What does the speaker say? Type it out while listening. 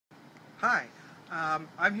Hi,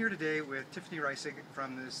 I'm here today with Tiffany Reisig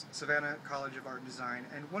from the Savannah College of Art and Design,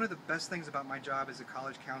 and one of the best things about my job as a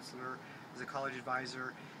college counselor, as a college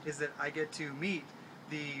advisor, is that I get to meet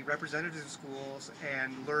the representatives of schools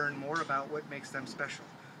and learn more about what makes them special.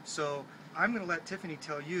 So I'm going to let Tiffany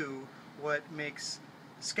tell you what makes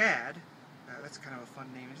SCAD, that's kind of a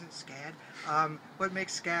fun name, isn't it, SCAD? What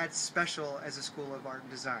makes SCAD special as a School of Art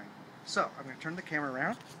and Design. So I'm going to turn the camera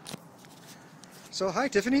around. So hi,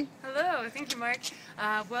 Tiffany. Hello, thank you, Mark.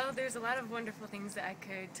 Well, there's a lot of wonderful things that I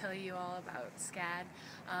could tell you all about SCAD.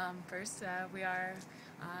 First, we are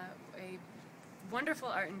a wonderful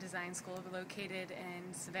art and design school located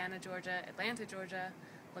in Savannah, Georgia, Atlanta, Georgia,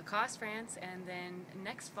 Lacoste, France, and then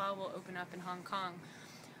next fall we'll open up in Hong Kong.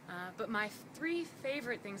 But my three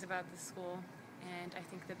favorite things about the school, and I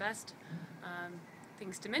think the best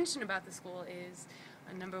things to mention about the school is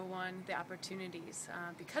number one, the opportunities.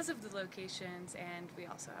 Because of the locations, and we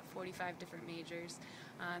also have 45 different majors,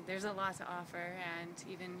 there's a lot to offer, and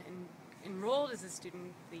even enrolled as a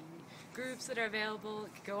student, the groups that are available,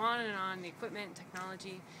 it could go on and on, the equipment,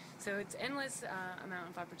 technology, so it's endless amount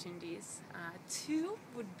of opportunities. Two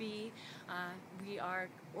would be we are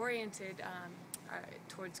oriented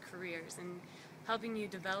towards careers and helping you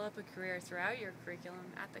develop a career throughout your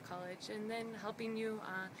curriculum at the college, and then helping you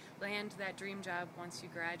land that dream job once you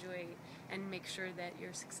graduate and make sure that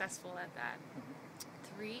you're successful at that.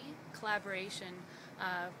 Three, collaboration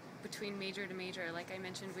between major to major. Like I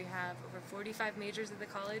mentioned, we have over 45 majors at the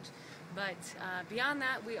college, but beyond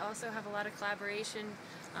that, we also have a lot of collaboration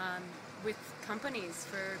with companies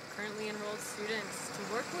for currently enrolled students to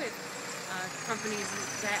work with companies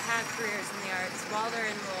that have careers in the arts while they're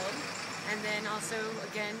enrolled. And then also,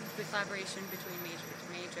 again, the collaboration between major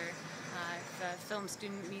to major. If a film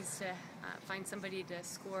student needs to find somebody to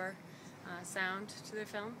score sound to their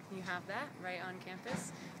film, you have that right on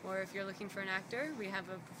campus. Or if you're looking for an actor, we have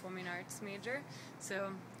a performing arts major.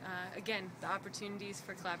 So again, the opportunities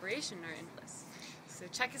for collaboration are endless. So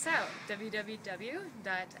check us out, www.scad.edu.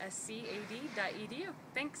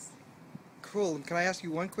 Thanks. Cool. Can I ask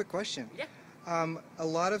you one quick question? Yeah. A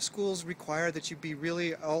lot of schools require that you be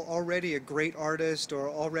really already a great artist, or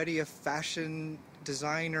already a fashion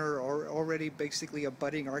designer, or already basically a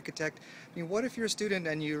budding architect. I mean, what if you're a student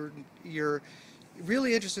and you're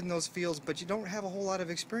really interested in those fields, but you don't have a whole lot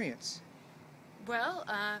of experience? Well,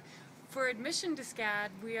 for admission to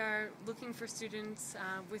SCAD, we are looking for students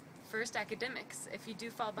with first academics. If you do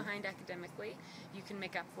fall behind academically, you can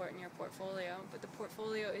make up for it in your portfolio, but the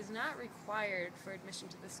portfolio is not required for admission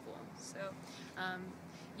to the school. So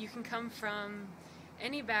you can come from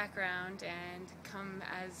any background and come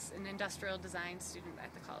as an industrial design student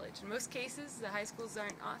at the college. In most cases, the high schools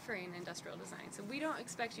aren't offering industrial design, so we don't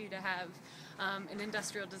expect you to have an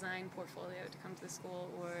industrial design portfolio to come to the school,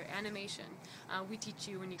 or animation. We teach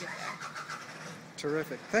you when you get there.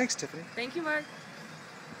 Terrific. Thanks, Tiffany. Thank you, Mark.